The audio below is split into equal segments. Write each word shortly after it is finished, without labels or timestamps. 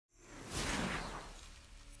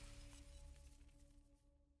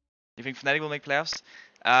You think Fnatic will make playoffs?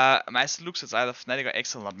 My looks it's either Fnatic or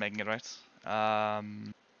Excel not making it, right?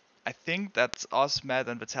 I think that us, Matt,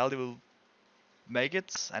 and Vitality will make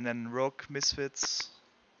it, and then Rogue, Misfits.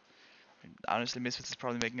 Honestly, Misfits is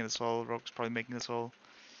probably making it as well. Rogue's probably making it as well.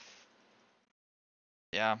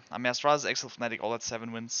 Yeah, I mean, as far as Excel, Fnatic all at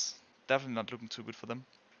 7 wins, definitely not looking too good for them.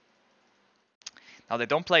 Now they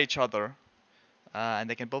don't play each other, and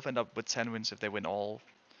they can both end up with 10 wins if they win all.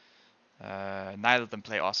 Neither of them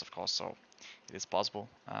play us, of course, so it is possible.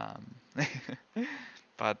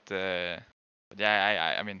 But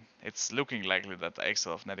yeah, I mean, it's looking likely that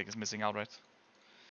Excel of Fnatic is missing out, right?